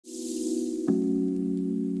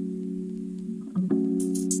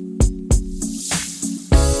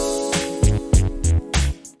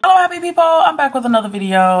people, I'm back with another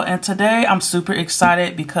video, and today I'm super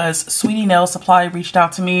excited because Sweetie Nail Supply reached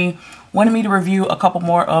out to me, wanted me to review a couple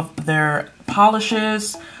more of their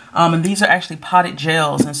polishes, and these are actually potted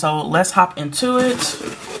gels, and so let's hop into it.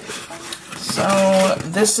 So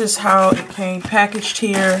this is how it came packaged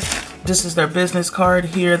here. This is their business card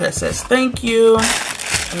here that says thank you,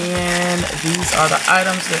 and these are the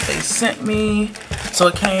items that they sent me. So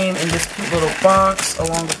it came in this cute little box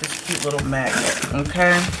along with this cute little magnet,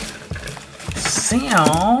 okay? So,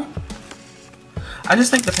 I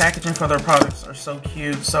just think the packaging for their products are so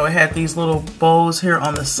cute. So it had these little bows here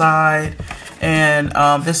on the side, and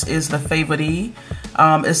this is the Favori.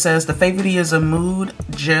 It says the Favori is a mood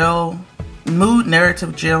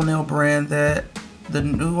narrative gel nail brand that the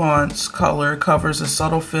nuanced color covers a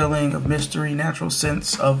subtle feeling of mystery, natural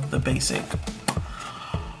sense of the basic.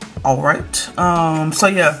 All right, so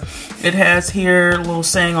yeah, it has here a little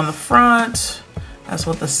saying on the front. That's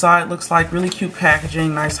what the side looks like. Really cute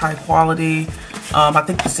packaging, nice high quality. I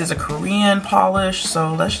think this is a Korean polish,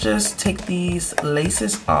 so let's just take these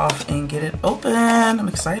laces off and get it open. I'm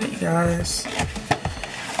excited, you guys.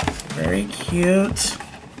 Very cute.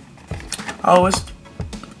 Oh, it's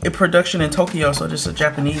in production in Tokyo, so just a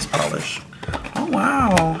Japanese polish. Oh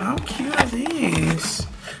wow, how cute are these?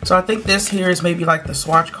 So I think this here is maybe like the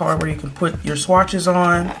swatch card where you can put your swatches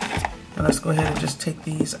on. And let's go ahead and just take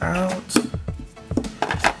these out.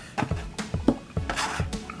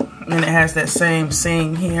 And it has that same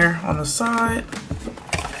saying here on the side.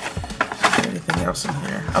 Anything else in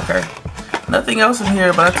here? Okay. Nothing else in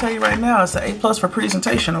here, but I tell you right now, it's an A+ for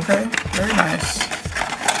presentation, okay? Very nice.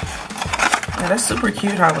 Yeah, that's super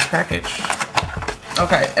cute how it was packaged.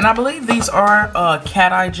 Okay, and I believe these are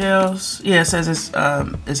cat eye gels. Yeah, it says it's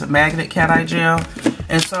a magnet cat eye gel.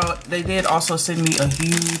 And so they did also send me a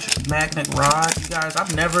huge magnet rod. You guys,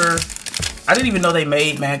 I didn't even know they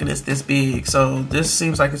made magnets this big. So this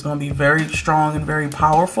seems like it's gonna be very strong and very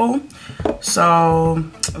powerful. So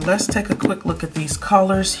let's take a quick look at these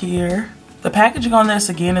colors here. The packaging on this,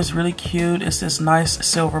 again, is really cute. It's this nice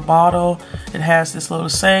silver bottle. It has this little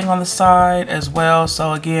saying on the side as well.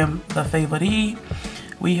 So again, the Favori.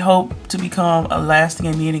 We hope to become a lasting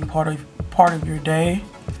and meaning part of your day.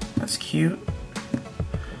 That's cute.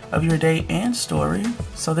 Of your day and story.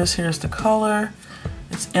 So this here is the color.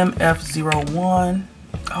 It's MF01.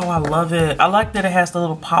 Oh, I love it. I like that it has the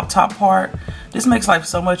little pop top part. This makes life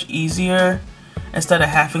so much easier instead of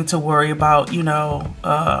having to worry about, you know,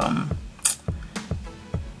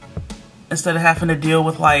 instead of having to deal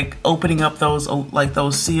with like opening up those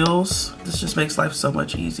seals. This just makes life so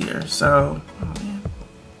much easier. So, oh man.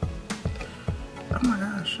 Oh my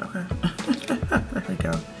gosh, okay. There we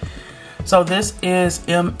go. So this is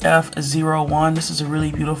MF01. This is a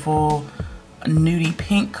really beautiful nudie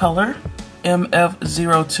pink color.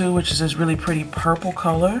 MF02, which is this really pretty purple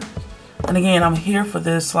color. And again, I'm here for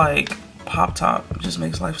this like pop top. It just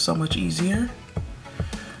makes life so much easier.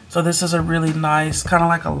 So this is a really nice, kind of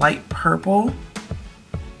like a light purple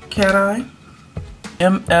cat eye.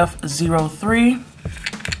 MF03.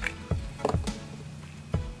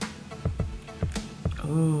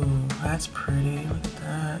 Ooh, that's pretty. Look at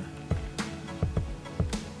that.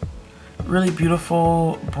 Really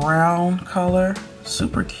beautiful brown color.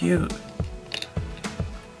 Super cute.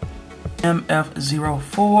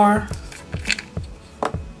 MF04.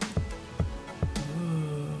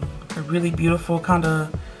 Ooh, a really beautiful kind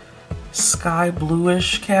of sky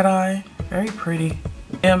bluish cat eye. Very pretty.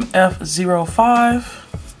 MF05.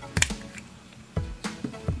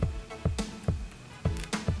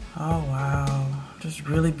 Oh wow. Just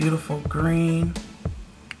really beautiful green.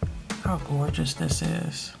 How gorgeous this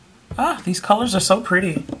is. Ah, these colors are so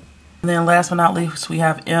pretty. And then last but not least, we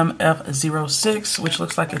have MF06, which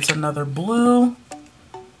looks like it's another blue.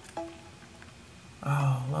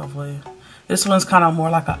 Oh, lovely. This one's kind of more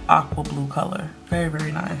like an aqua blue color. Very,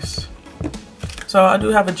 very nice. So I do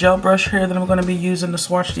have a gel brush here that I'm going to be using to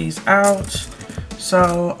swatch these out.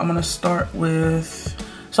 So I'm going to start with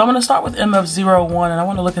MF01, and I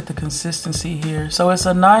want to look at the consistency here. So it's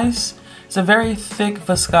a very thick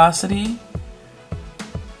viscosity.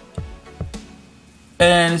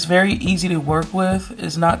 And it's very easy to work with.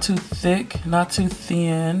 It's not too thick, not too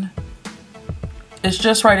thin. It's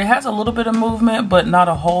just right. It has a little bit of movement, but not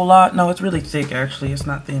a whole lot. No, it's really thick actually. It's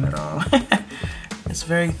not thin at all. It's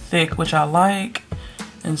very thick, which I like.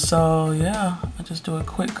 And so, yeah, I just do a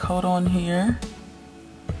quick coat on here.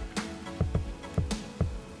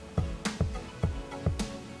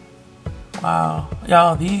 Wow,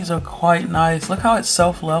 y'all, these are quite nice. Look how it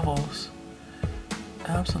self-levels.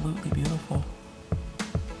 Absolutely beautiful.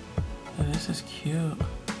 Yeah, this is cute.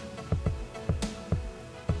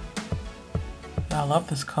 I love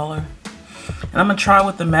this color. And I'm gonna try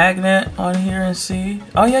with the magnet on here and see.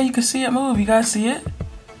 Oh yeah, you can see it move. You guys see it?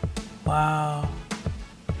 Wow.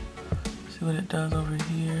 See what it does over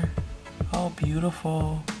here. Oh,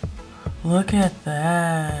 beautiful. Look at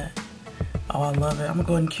that. Oh, I love it. I'm gonna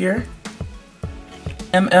go ahead and cure.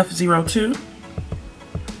 MF02.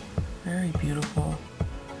 Very beautiful.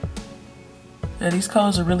 Yeah, these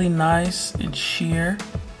colors are really nice and sheer.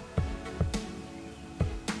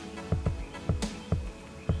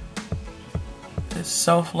 It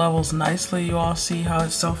self-levels nicely. You all see how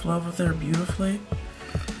it self-levels there beautifully.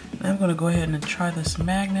 And I'm gonna go ahead and try this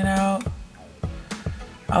magnet out.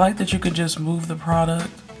 I like that you can just move the product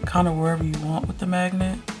kind of wherever you want with the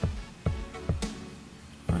magnet.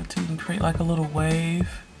 Or you can create like a little wave.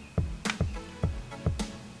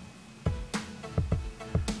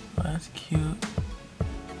 Oh, that's cute.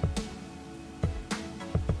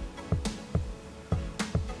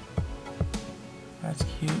 That's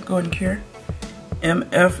cute. Go ahead and cure.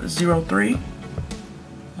 MF03.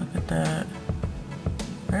 Look at that.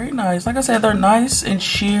 Very nice. Like I said, they're nice and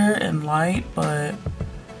sheer and light, but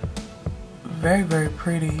very, very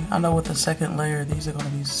pretty. I know with the second layer, these are going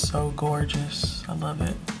to be so gorgeous. I love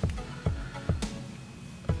it.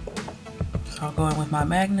 So I'll go in with my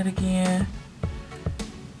magnet again.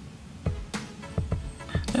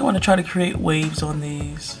 I want to try to create waves on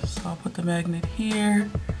these. So I'll put the magnet here.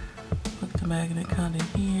 Put the magnet kind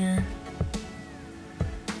of here.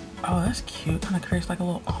 Oh, that's cute. Kind of creates like a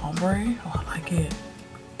little ombre. Oh, I like it.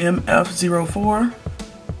 MF04.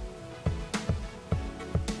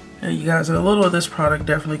 Yeah, you guys, a little of this product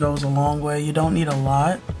definitely goes a long way. You don't need a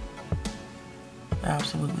lot.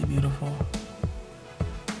 Absolutely beautiful.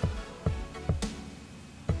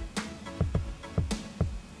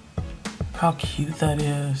 How cute that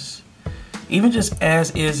is. Even just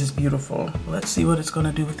as is beautiful. Let's see what it's going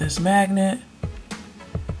to do with this magnet.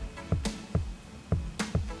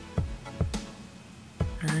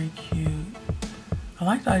 Very cute. I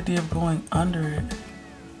like the idea of going under it.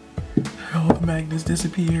 Oh, the magnets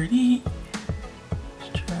disappeared.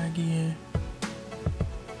 Let's try again.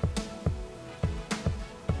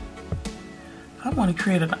 I want to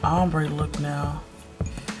create an ombre look now.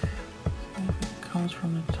 See if it comes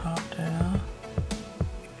from the top down.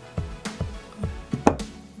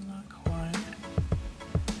 Not quite.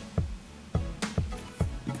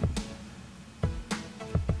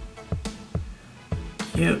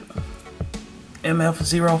 Cute.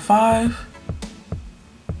 MF05.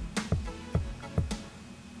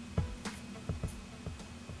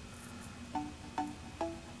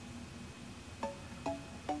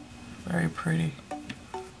 Very pretty.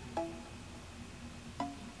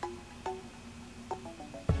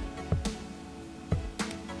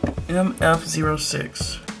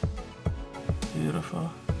 MF06.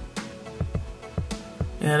 Beautiful.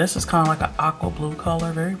 Yeah, this is kind of like an aqua blue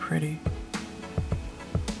color. Very pretty.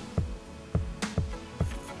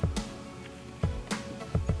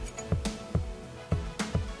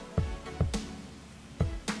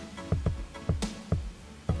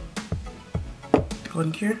 Go ahead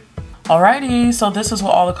and cure. Alrighty, so this is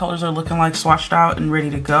what all the colors are looking like swatched out and ready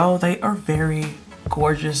to go. They are very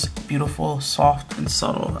gorgeous, beautiful, soft, and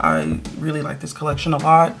subtle. I really like this collection a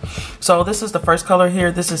lot. So this is the first color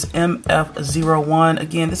here. This is MF01.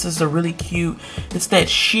 Again, this is a really cute, it's that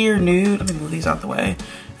sheer nude. Let me move these out the way.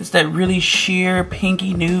 It's that really sheer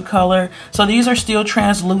pinky nude color. So these are still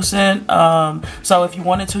translucent. So if you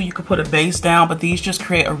wanted to, you could put a base down, but these just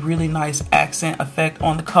create a really nice accent effect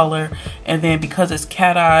on the color. And then because it's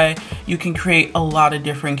cat eye, you can create a lot of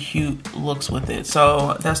different cute looks with it.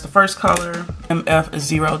 So that's the first color,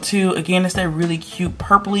 MF02. Again, it's that really cute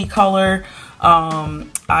purpley color.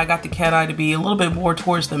 I got the cat eye to be a little bit more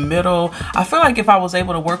towards the middle. I feel like if I was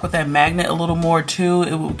able to work with that magnet a little more too,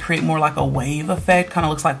 it would create more like a wave effect. Kind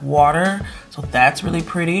of looks like water. So that's really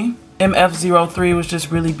pretty. MF03 was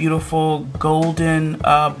just really beautiful golden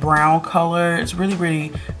brown color. It's really,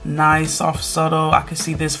 really nice, soft, subtle. I could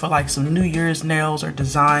see this for like some New Year's nails or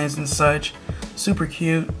designs and such. Super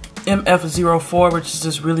cute. MF04, which is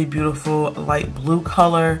this really beautiful light blue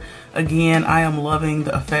color. Again, I am loving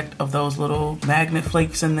the effect of those little magnet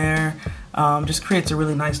flakes in there. Just creates a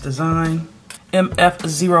really nice design.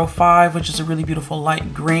 MF05, which is a really beautiful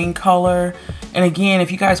light green color. And again,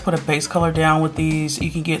 if you guys put a base color down with these,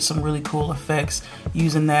 you can get some really cool effects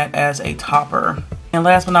using that as a topper. And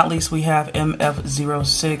last but not least, we have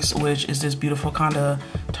MF06, which is this beautiful kind of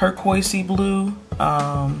turquoisey blue.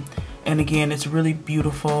 And again, it's really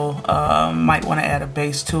beautiful. Might want to add a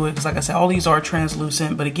base to it because like I said, all these are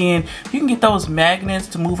translucent. But again, if you can get those magnets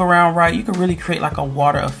to move around right, you can really create like a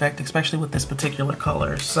water effect, especially with this particular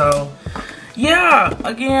color. So yeah,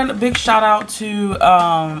 again, a big shout out to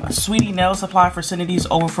Sweetie Nail Supply for sending these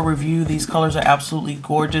over for review. These colors are absolutely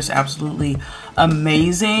gorgeous, absolutely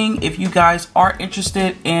amazing. If you guys are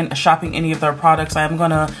interested in shopping any of their products, I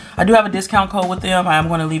do have a discount code with them. I am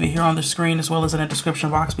going to leave it here on the screen as well as in the description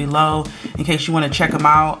box below in case you want to check them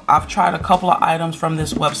out. I've tried a couple of items from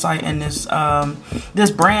this website and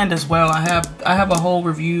this brand as well. I have a whole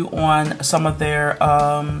review on some of their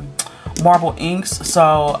marble inks,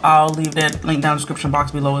 so I'll leave that link down in the description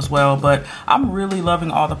box below as well. But I'm really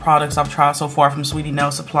loving all the products I've tried so far from Sweetie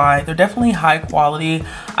Nail Supply. They're definitely high quality.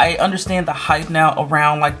 I understand the hype now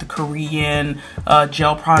around like the Korean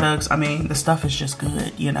gel products. I mean, the stuff is just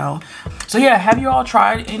good, you know. So yeah, have you all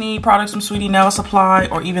tried any products from Sweetie Nail Supply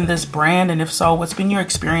or even this brand? And if so, what's been your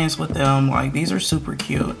experience with them? Like, these are super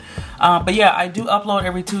cute. But yeah, I do upload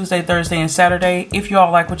every Tuesday, Thursday, and Saturday. If you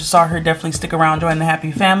all like what you saw here, definitely stick around, join the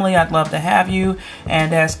happy family. I'd love to have you.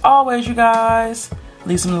 And as always, you guys,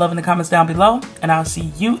 leave some love in the comments down below, and I'll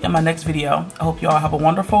see you in my next video. I hope you all have a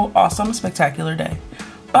wonderful, awesome, spectacular day.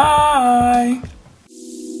 Bye.